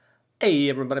Hey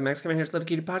everybody, Max coming here. It's Little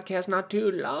Cutie Podcast, not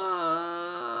too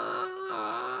long.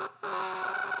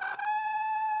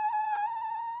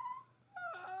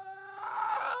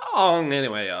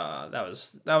 Anyway, that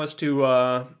was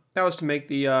to make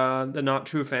the not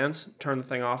true fans turn the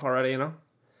thing off already.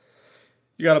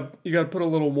 You gotta put a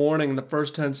little warning in the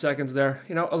first 10 seconds there.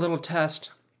 A little test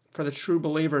for the true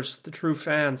believers, the true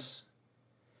fans.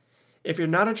 If you're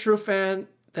not a true fan,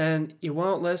 then you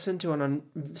won't listen to an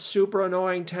super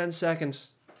annoying 10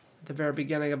 seconds at the very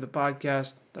beginning of the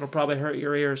podcast. That'll probably hurt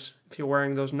your ears if you're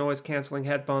wearing those noise-canceling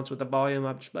headphones with the volume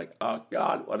up. Just like, oh,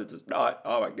 God, what is this noise?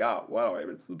 Oh, my God, why do I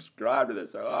even subscribe to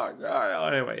this? Oh,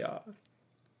 God. Anyway,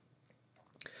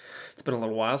 it's been a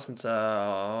little while since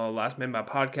last made my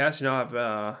podcast.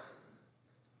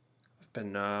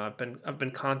 I've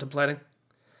been contemplating.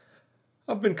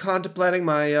 I've been contemplating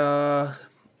my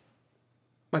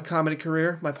comedy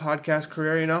career, my podcast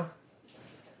career,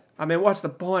 I mean, what's the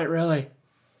point, really?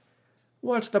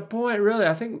 What's the point, really?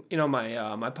 I think,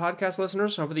 my podcast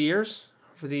listeners over the years,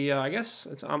 I guess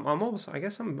I'm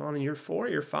on year 4,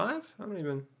 year 5. I don't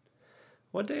even,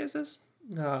 what day is this?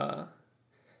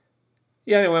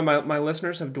 Anyway, my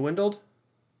listeners have dwindled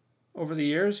over the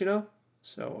years,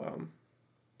 so,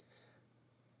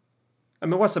 I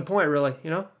mean, what's the point, really,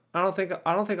 I don't think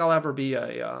I'll ever be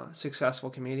a successful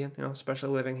comedian, especially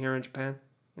living here in Japan,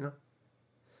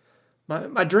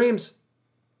 My dreams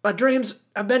have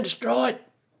been destroyed.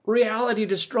 Reality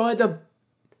destroyed them.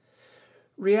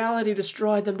 Reality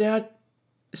destroyed them, Dad.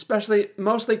 Mostly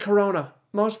the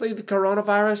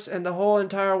coronavirus and the whole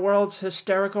entire world's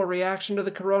hysterical reaction to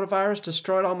the coronavirus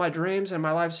destroyed all my dreams and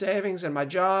my life savings and my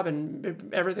job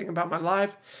and everything about my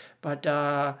life. But,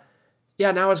 now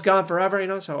it's gone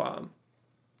forever, so,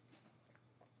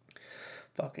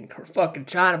 fucking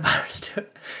China virus.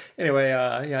 Anyway,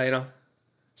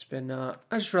 it's been I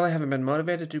just really haven't been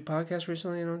motivated to do podcasts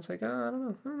recently. It's like, I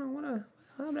don't know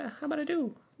how about I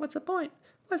do? What's the point?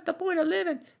 What's the point of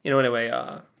living? Anyway,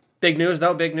 big news.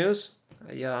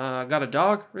 I got a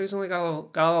dog recently.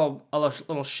 Got a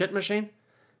little shit machine.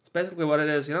 It's basically what it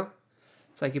is.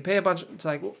 It's like you pay a bunch. It's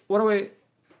like, what do we?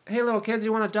 Hey, little kids,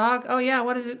 you want a dog? Oh, yeah,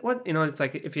 what is it? What? It's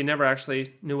like if you never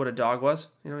actually knew what a dog was,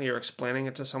 you're explaining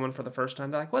it to someone for the first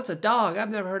time. They're like, what's a dog? I've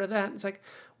never heard of that. It's like,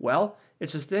 well,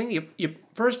 it's this thing. You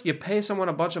first you pay someone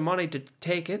a bunch of money to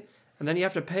take it, and then you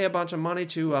have to pay a bunch of money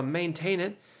to maintain it.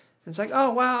 And it's like,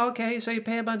 oh, wow, okay, so you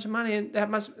pay a bunch of money, and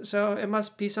it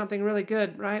must be something really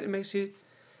good, right? It makes you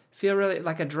feel really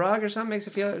like a drug or something. Makes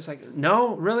you feel, it's like,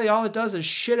 no, really, all it does is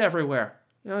shit everywhere.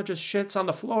 It just shits on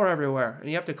the floor everywhere, and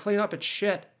you have to clean up its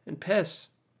shit and piss.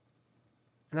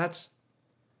 And that's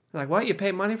like, what? You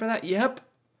pay money for that? Yep,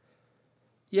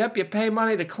 you pay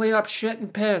money to clean up shit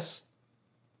and piss.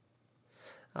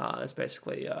 That's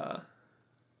basically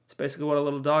what a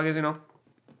little dog is, So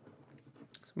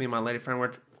me and my lady friend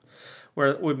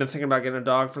we've been thinking about getting a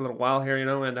dog for a little while here,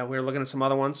 and we were looking at some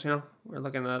other ones, We're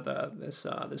looking at this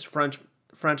French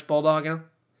bulldog,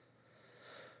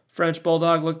 French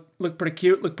bulldog looked pretty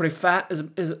cute, looked pretty fat.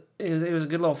 It was a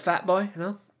good little fat boy,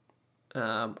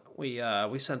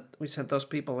 We sent those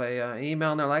people a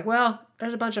email, and they're like, well,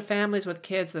 there's a bunch of families with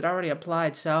kids that already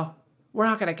applied, so we're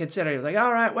not gonna consider you. Like,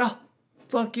 all right, well,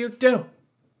 fuck you too.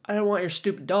 I didn't want your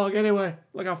stupid dog anyway.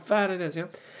 Look how fat it is,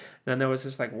 Then there was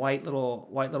this like white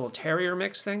little terrier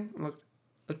mix thing. Looked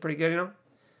pretty good,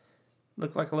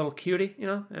 Looked like a little cutie,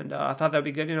 And I thought that'd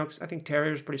be good, because I think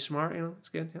terrier's pretty smart, It's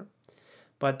good,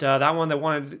 But that one,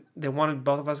 they wanted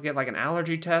both of us to get like an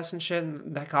allergy test and shit,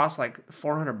 and that cost like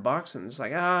 $400, and it's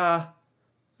like, I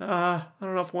don't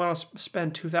know if we want to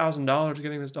spend $2,000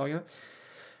 getting this dog,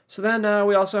 So then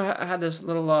we also had this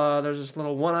little, there's this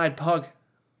little one-eyed pug.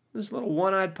 It's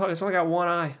only got one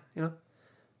eye,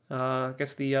 I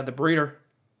guess the breeder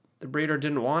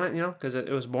didn't want it, because it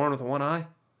was born with one eye.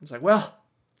 It's like, well,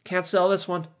 can't sell this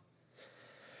one.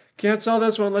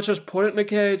 Let's just put it in a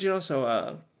cage,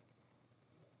 So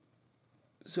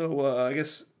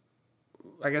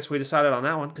I guess we decided on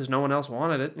that one because no one else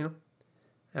wanted it,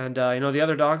 And the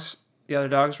other dogs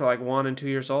were like 1 and 2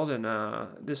 years old, and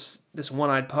this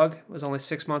one-eyed pug was only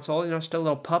 6 months old, still a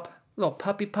little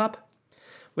puppy pup,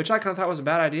 which I kind of thought was a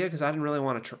bad idea because I didn't really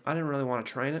want to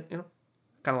train it, I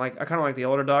kind of like the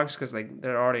older dogs because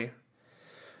they're already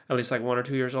at least like 1 or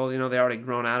 2 years old, they already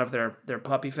grown out of their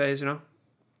puppy phase, and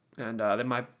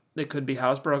they could be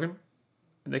housebroken.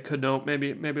 They could know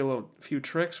maybe a few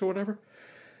tricks or whatever.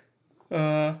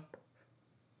 But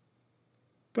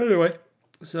anyway,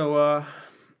 so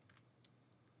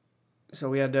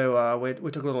we had to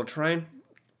we took a little train.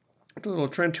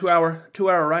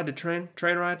 2-hour ride to train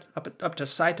ride up to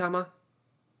Saitama,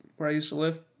 where I used to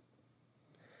live.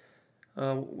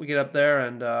 We get up there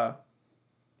and go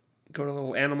to a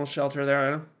little animal shelter there.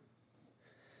 You know?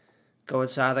 Go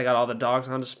inside. They got all the dogs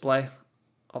on display.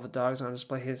 All the dogs on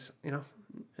display. He's, you know,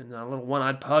 and a little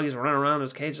one-eyed pug. He's running around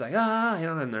his cage like, you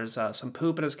know, and there's some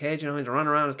poop in his cage. You know, he's running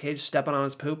around his cage, stepping on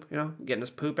his poop, you know, getting his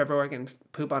poop everywhere, getting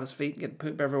poop on his feet, getting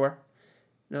poop everywhere.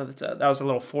 You know, that was a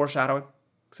little foreshadowing.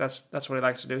 Because that's what he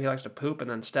likes to do. He likes to poop and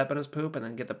then step in his poop and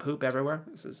then get the poop everywhere.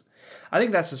 I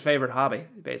think that's his favorite hobby,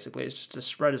 basically, is just to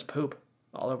spread his poop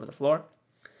all over the floor.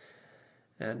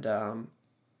 And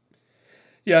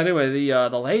yeah, anyway,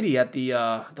 the lady at the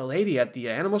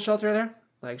animal shelter there,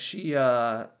 like she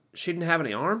didn't have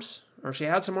any arms, or she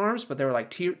had some arms, but they were like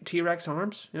T-Rex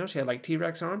arms. You know, she had like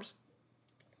T-Rex arms.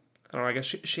 I don't know. I guess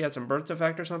she had some birth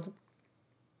defect or something.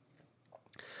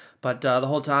 But the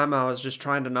whole time I was just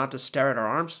trying to not to stare at her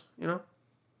arms, you know,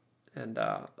 and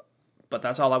but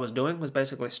that's all I was doing was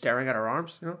basically staring at her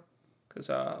arms, you know, because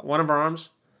one of her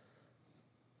arms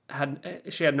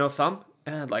had no thumb. It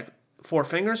had like 4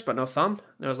 fingers but no thumb.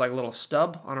 There was like a little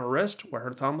stub on her wrist where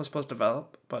her thumb was supposed to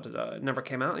develop, but it never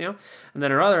came out, you know. And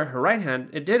then her right hand,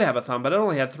 it did have a thumb, but it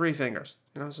only had 3 fingers,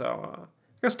 you know. So I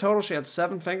guess total she had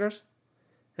 7 fingers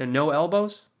and no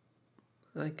elbows,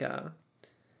 like.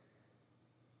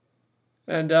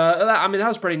 And I mean, that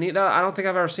was pretty neat. I don't think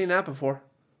I've ever seen that before.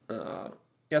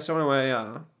 Yeah. So anyway,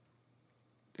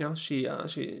 you know, she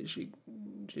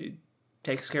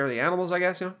takes care of the animals, I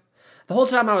guess. You know, the whole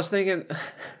time I was thinking,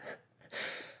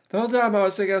 I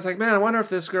was like, man, I wonder if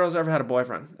this girl's ever had a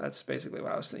boyfriend. That's basically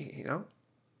what I was thinking. You know,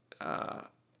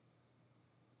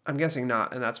 I'm guessing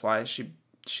not, and that's why she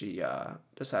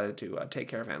decided to take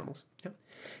care of animals. Yeah.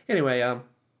 Anyway,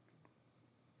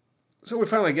 so we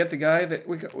finally get the guy.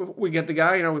 We get the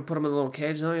guy. You know, we put him in a little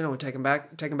cage. You know, we take him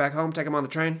back home. Take him on the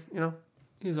train. You know,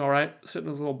 he's all right, sitting in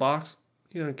his little box.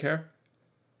 He doesn't care.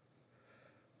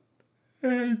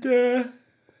 And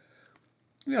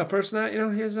yeah, first night, you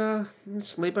know, he's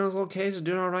sleeping in his little cage,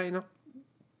 doing all right. You know.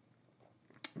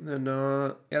 And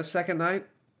then yeah, second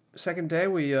day,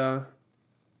 we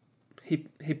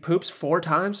he poops 4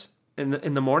 times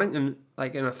in the morning, and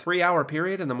like in a 3-hour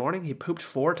period in the morning, he pooped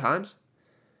 4 times.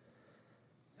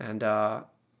 And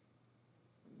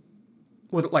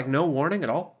with like no warning at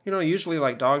all, you know. Usually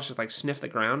like dogs just like sniff the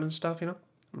ground and stuff, you know,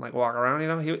 and like walk around, you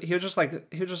know. He was just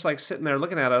like sitting there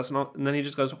looking at us, and then he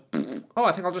just goes, "Oh,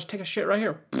 I think I'll just take a shit right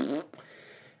here." And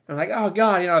I'm like, "Oh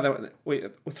God," you know. Then we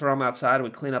throw him outside and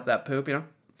we clean up that poop, you know.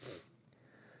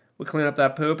 We clean up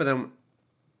that poop and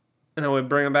then we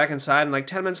bring him back inside, and like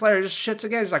 10 minutes later, he just shits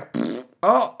again. He's like,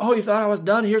 "Oh, you thought I was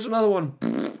done? Here's another one."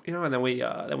 You know, and then we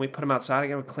put him outside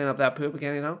again. We clean up that poop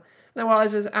again, you know. And then while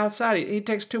he's outside, he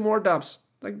takes 2 more dumps.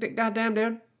 Like, goddamn,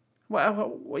 dude,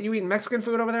 what you eating Mexican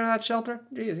food over there in that shelter?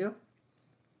 Jeez, you know.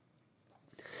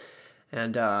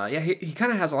 And yeah, he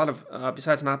kind of has a lot of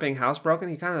besides not being housebroken,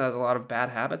 he kind of has a lot of bad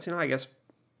habits, you know. I guess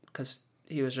because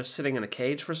he was just sitting in a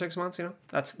cage for 6 months, you know.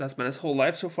 That's been his whole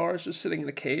life so far, is just sitting in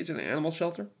a cage in an animal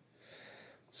shelter.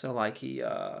 So like he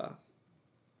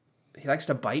likes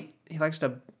to bite. He likes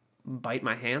to bite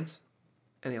my hands,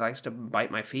 and he likes to bite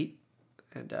my feet,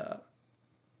 and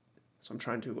so I'm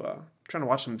trying to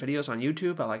watch some videos on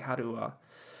YouTube about like how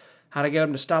to get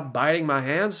him to stop biting my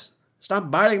hands.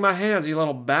 Stop biting my hands, you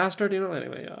little bastard! You know.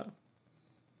 Anyway,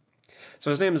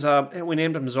 so his name is we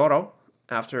named him Zoro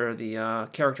after the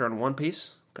character in One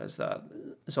Piece, because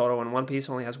Zoro in One Piece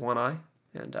only has 1 eye,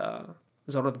 and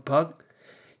Zoro the pug,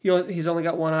 he's only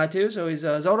got 1 eye too, so he's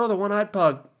Zoro the one-eyed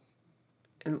pug.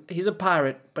 And he's a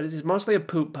pirate, but he's mostly a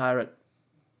poop pirate.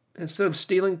 Instead of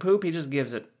stealing poop, he just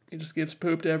gives it. He just gives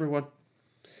poop to everyone.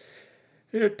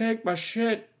 Here, take my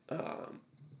shit.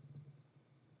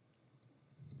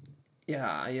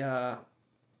 Yeah,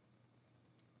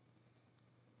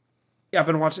 I've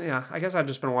been watching. Yeah, I guess I've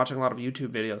just been watching a lot of YouTube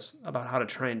videos about how to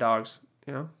train dogs.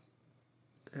 You know,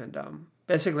 and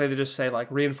basically they just say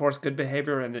like reinforce good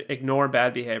behavior and ignore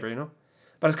bad behavior. You know,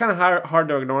 but it's kind of hard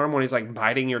to ignore him when he's like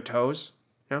biting your toes.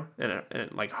 You know,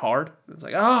 and like hard. It's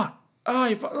like, you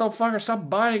little fucker, stop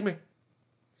biting me.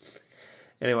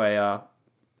 Anyway,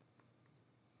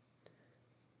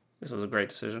 this was a great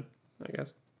decision, I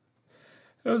guess.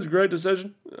 It was a great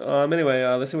decision. Anyway,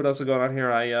 let's see what else is going on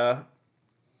here. I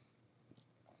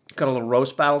got a little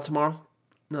roast battle tomorrow.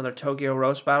 Another Tokyo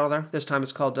roast battle there. This time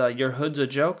it's called Your Hood's a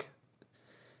Joke.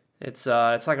 It's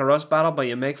like a roast battle, but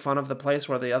you make fun of the place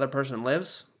where the other person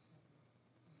lives.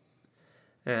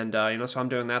 And, you know, so I'm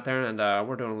doing that there, and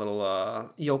we're doing a little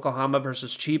Yokohama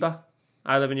versus Chiba.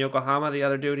 I live in Yokohama. The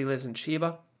other dude, he lives in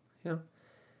Chiba, you know.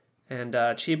 And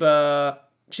Chiba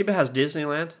has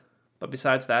Disneyland, but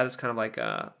besides that, it's kind of like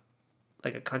a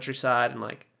countryside and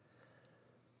like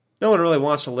no one really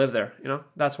wants to live there, you know?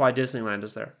 That's why Disneyland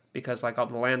is there, because like all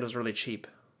the land was really cheap,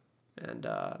 and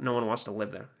no one wants to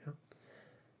live there, you know?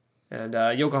 And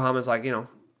Yokohama is like, you know,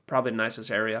 probably the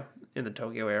nicest area in the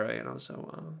Tokyo area, you know,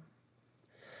 so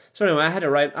anyway, I had to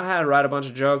write a bunch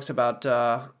of jokes about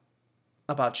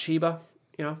Shiba,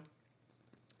 you know?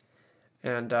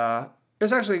 And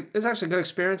it's actually a good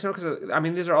experience, you know, because I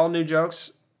mean, these are all new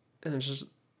jokes, and it's just,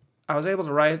 I was able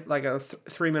to write like a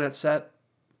 3-minute set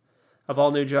of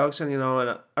all new jokes, and you know, and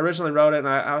I originally wrote it, and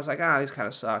I was like, these kind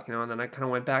of suck, you know, and then I kind of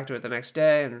went back to it the next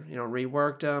day, and you know,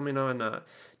 reworked them, you know, and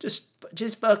just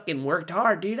fucking worked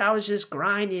hard, dude. I was just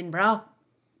grinding, bro.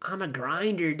 I'm a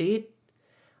grinder, dude.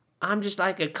 I'm just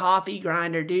like a coffee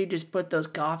grinder, dude. Just put those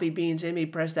coffee beans in me,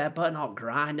 press that button, I'll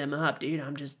grind them up, dude.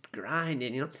 I'm just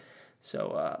grinding, you know.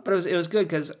 So, but it was good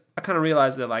because I kind of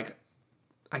realized that like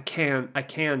I can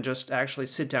just actually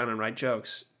sit down and write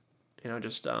jokes, you know,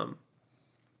 just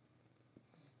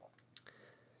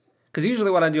because usually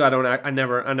what I do, I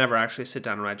never actually sit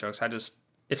down and write jokes. I just,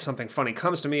 if something funny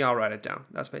comes to me, I'll write it down.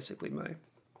 That's basically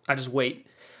I just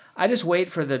wait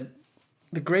for the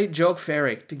great joke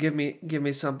fairy to give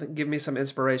me some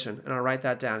inspiration, and I'll write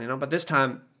that down, you know. But this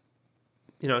time,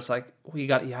 you know, it's like you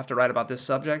have to write about this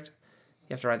subject.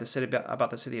 You have to write about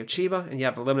the city of Chiba, and you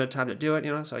have a limited time to do it,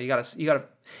 you know. So you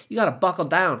gotta buckle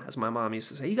down, as my mom used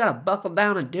to say. You gotta buckle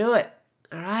down and do it.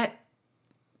 All right,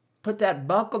 put that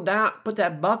buckle down. Put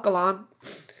that buckle on.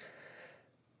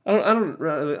 I don't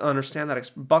really understand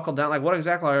that. Buckle down. Like, what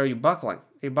exactly are you buckling?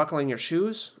 Are you buckling your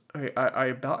shoes? Are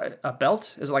you a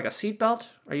belt? Is it like a seat belt?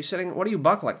 Are you sitting? What are you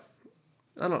buckling?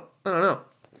 I don't know.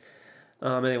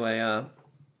 Anyway.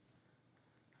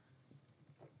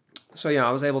 So yeah,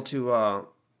 I was able to,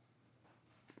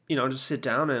 you know, just sit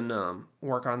down and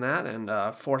work on that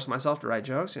and force myself to write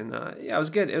jokes, and yeah, it was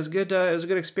good. It was good. It was a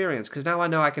good experience because now I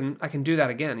know I can do that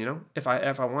again. You know, if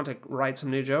I want to write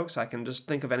some new jokes, I can just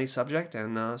think of any subject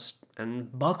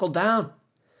and buckle down,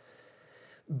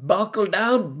 buckle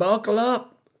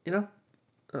up. You know.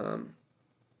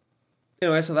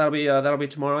 Anyway, so that'll be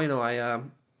tomorrow. You know, I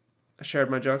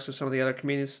shared my jokes with some of the other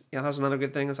comedians. Yeah, that was another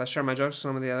good thing, is I shared my jokes with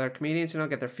some of the other comedians, you know,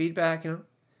 get their feedback, you know.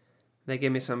 They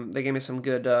gave me some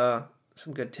good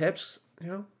tips, you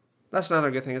know. That's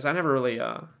another good thing, is I never really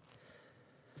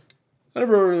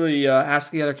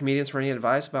ask the other comedians for any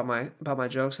advice about my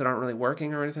jokes that aren't really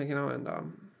working or anything, you know, and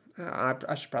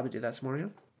I should probably do that some more, you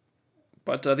know.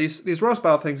 But these roast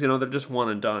battle things, you know, they're just one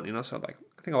and done, you know. So like,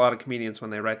 I think a lot of comedians, when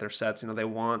they write their sets, you know, they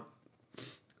want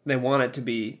it to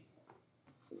be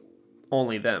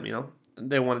only them, you know.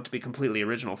 They want it to be completely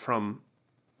original from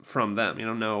them, you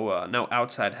know. No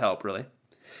outside help really,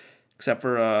 except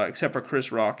for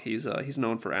Chris Rock. He's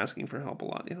known for asking for help a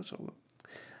lot, you know. So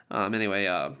anyway,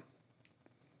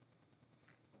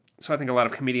 so I think a lot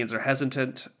of comedians are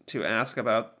hesitant to ask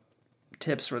about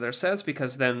tips for their sets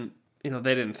because then, you know,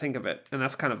 they didn't think of it, and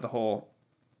that's kind of the whole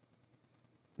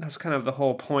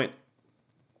point,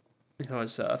 you know,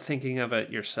 is thinking of it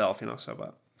yourself, you know.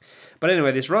 So but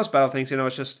anyway, these roast battle things, you know,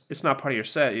 it's not part of your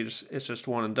set. It's just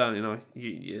one and done, you know.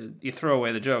 You throw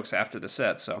away the jokes after the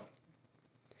set, so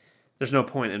there's no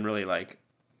point in really like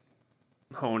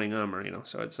honing them, or you know.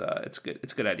 So it's good.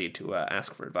 It's a good idea to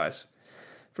ask for advice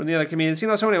from the other comedians, you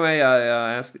know. So anyway,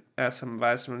 I asked some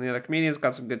advice from the other comedians,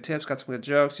 got some good tips, got some good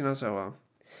jokes, you know. So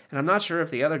and I'm not sure if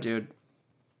the other dude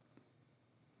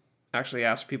actually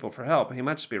asked people for help. He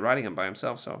might just be writing them by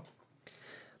himself. So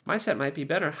my set might be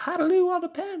better. Hallelujah, all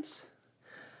depends.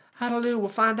 Hallelujah, we'll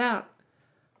find out.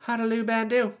 Hallelujah,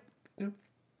 bandu. Yeah.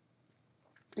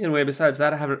 Anyway, besides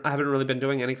that, I haven't really been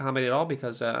doing any comedy at all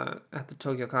because at the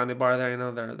Tokyo Comedy Bar there, you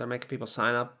know, they're making people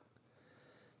sign up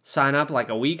like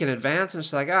a week in advance, and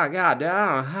it's like, oh god,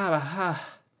 I don't know how.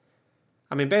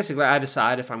 I mean, basically, I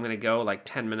decide if I'm gonna go like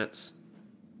 10 minutes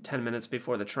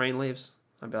before the train leaves.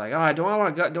 I'd be like, all right, do I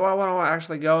want to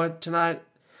actually go tonight?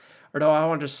 Or do I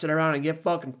want to just sit around and get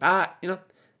fucking fat, you know?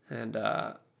 And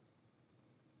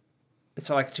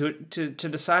so like to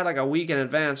decide like a week in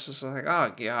advance, just like,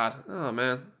 oh god, oh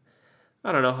man,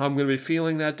 I don't know how I'm gonna be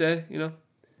feeling that day, you know.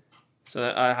 So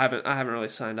I haven't really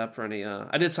signed up for any.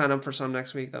 I did sign up for some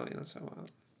next week though, you know. So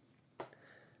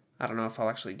I don't know if I'll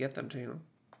actually get them to, you know.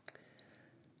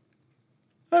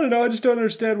 I don't know. I just don't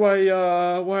understand why you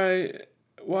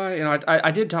know.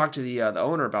 I did talk to the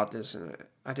owner about this, and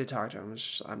I did talk to him.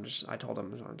 I told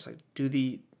him, I'm just like,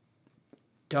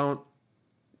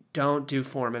 don't do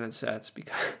 4-minute sets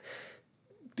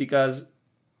because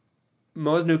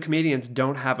most new comedians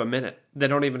don't have a minute. They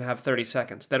don't even have 30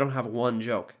 seconds. They don't have one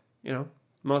joke. You know,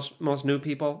 most new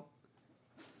people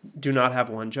do not have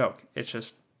one joke. It's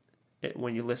just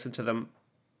when you listen to them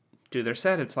do their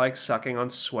set. It's like sucking on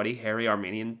sweaty, hairy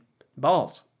Armenian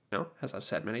balls, as I've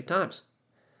said many times.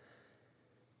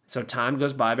 So time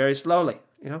goes by very slowly,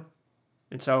 and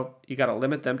so you got to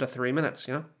limit them to 3 minutes,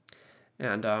 and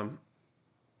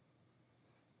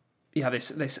they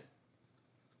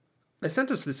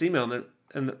sent us this email,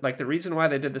 and like the reason why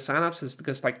they did the signups is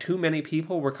because like too many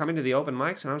people were coming to the open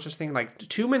mics, and I was just thinking like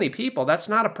too many people, that's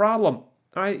not a problem,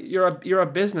 all right? You're a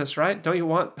business, right? Don't you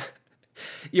want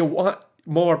you want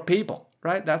more people,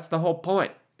 right? That's the whole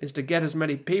point, is to get as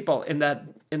many people in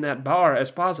that bar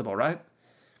as possible, right?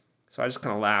 So I just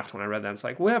kind of laughed when I read that. It's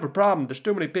like, we have a problem. There's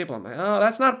too many people. I'm like, oh,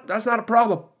 that's not a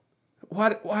problem.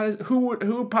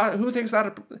 Who thinks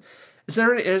that? Is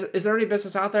there any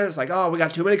business out there that's like, oh, we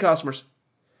got too many customers.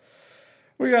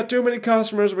 We got too many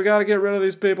customers. We got to get rid of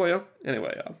these people,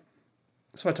 Anyway,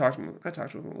 so I talked to him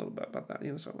a little bit about that,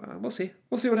 So we'll see.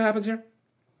 We'll see what happens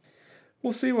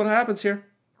here.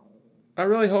 I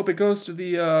really hope it goes to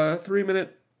the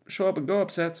 3-minute show up and go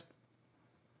up sets,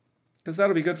 because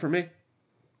that'll be good for me,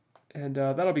 and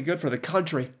that'll be good for the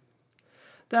country.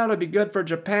 That'll be good for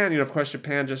Japan. Of course,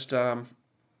 Japan just they're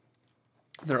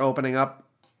opening up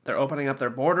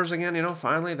their borders again.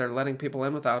 Finally, they're letting people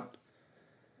in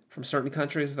from certain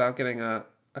countries without getting a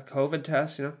COVID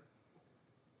test.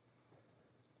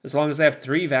 As long as they have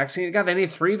 3 vaccines. God, they need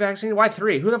 3 vaccines? Why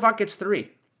 3? Who the fuck gets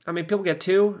 3? I mean, people get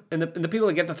 2, and the people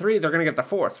that get the 3, they're going to get the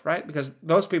 4th, right? Because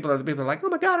those people are the people that are like, oh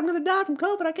my God, I'm going to die from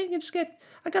COVID. I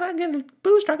gotta get a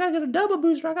booster. I gotta get a double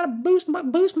booster. I gotta boost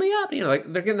me up.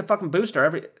 Like they're getting the fucking booster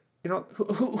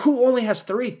who only has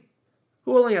 3?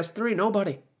 Who only has 3?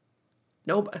 Nobody.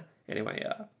 Anyway,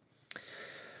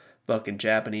 fucking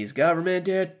Japanese government,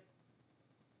 dude.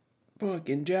 Anyway,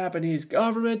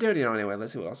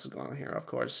 let's see what else is going on here. Of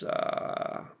course,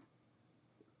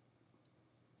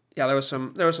 yeah, there was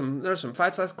some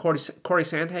fights last. Corey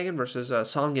Sandhagen versus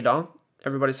Song Yadong,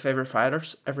 everybody's favorite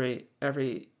fighters. Every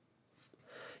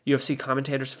UFC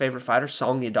commentator's favorite fighter,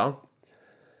 Song Yadong.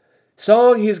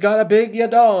 He's got a big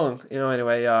Yadong.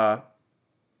 Anyway, I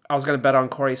was gonna bet on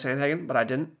Corey Sandhagen, but I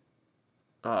didn't.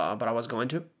 But I was going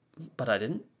to, but I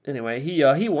didn't. Anyway,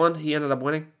 he won. He ended up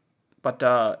winning, but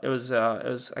it was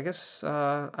I guess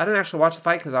I didn't actually watch the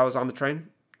fight because I was on the train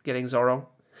getting Zoro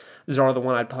the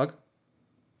one-eyed pug.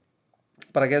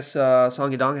 But I guess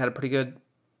Song Yadong had a pretty good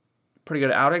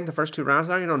outing the first 2 rounds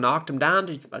there. Knocked him down.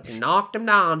 Knocked him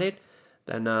down, dude.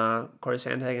 Then Corey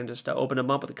Sandhagen just opened him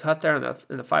up with a cut there, and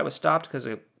the fight was stopped because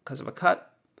of a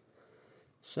cut.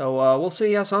 So we'll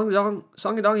see. Yeah, Song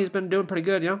Yadong, he's been doing pretty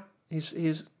good. He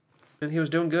was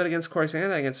doing good against Corey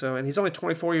Sandhagen. And he's only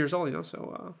 24 years old.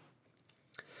 So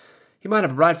he might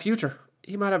have a bright future.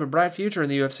 He might have a bright future in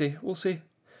the UFC. We'll see.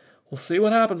 We'll see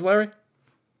what happens, Larry.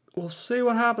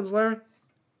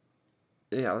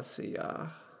 Yeah, let's see. I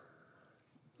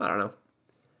don't know.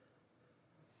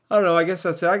 I guess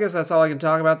that's it. I guess that's all I can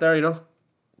talk about there,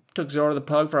 Took Zoro the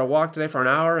pug for a walk today for an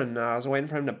hour, and I was waiting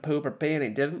for him to poop or pee, and he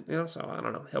didn't, So I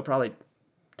don't know. He'll probably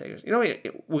take us.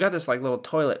 We got this like little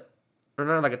toilet, or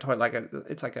not like a toilet,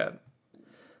 it's like a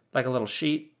little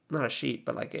sheet, not a sheet,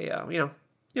 but like a you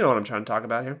know what I'm trying to talk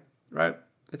about here, right?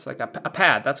 It's like a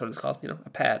pad. That's what it's called, a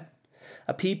pad,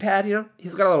 a pee pad.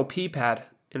 He's got a little pee pad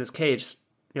in his cage.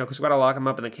 Because we got to lock him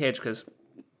up in the cage because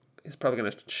he's probably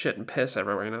going to shit and piss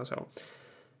everywhere, So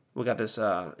we got this,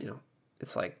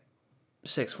 it's like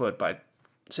 6 foot by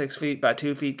 6 feet by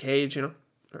 2 feet cage, And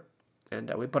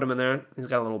we put him in there. He's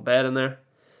got a little bed in there.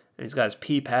 And he's got his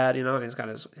pee pad, and he's got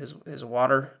his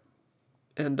water.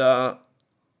 And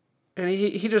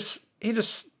he just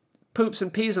poops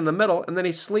and pees in the middle, and then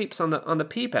he sleeps on the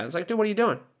pee pad. It's like, dude, what are you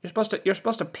doing? You're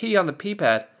supposed to pee on the pee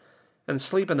pad and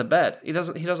sleep in the bed. He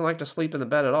doesn't like to sleep in the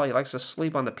bed at all. He likes to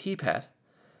sleep on the pee pad.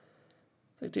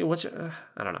 It's like, dude,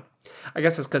 I don't know. I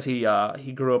guess it's because he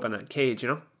grew up in that cage,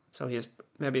 So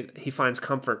maybe he finds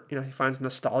comfort, he finds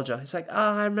nostalgia. He's like,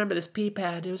 oh, I remember this pee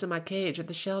pad. It was in my cage at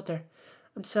the shelter.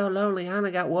 I'm so lonely. I only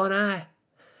got one eye.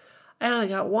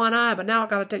 But now I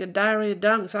gotta take a diarrhea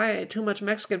dump because I ate too much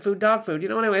Mexican food, dog food.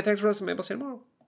 Anyway, thanks for listening. Maybe I'll see you tomorrow.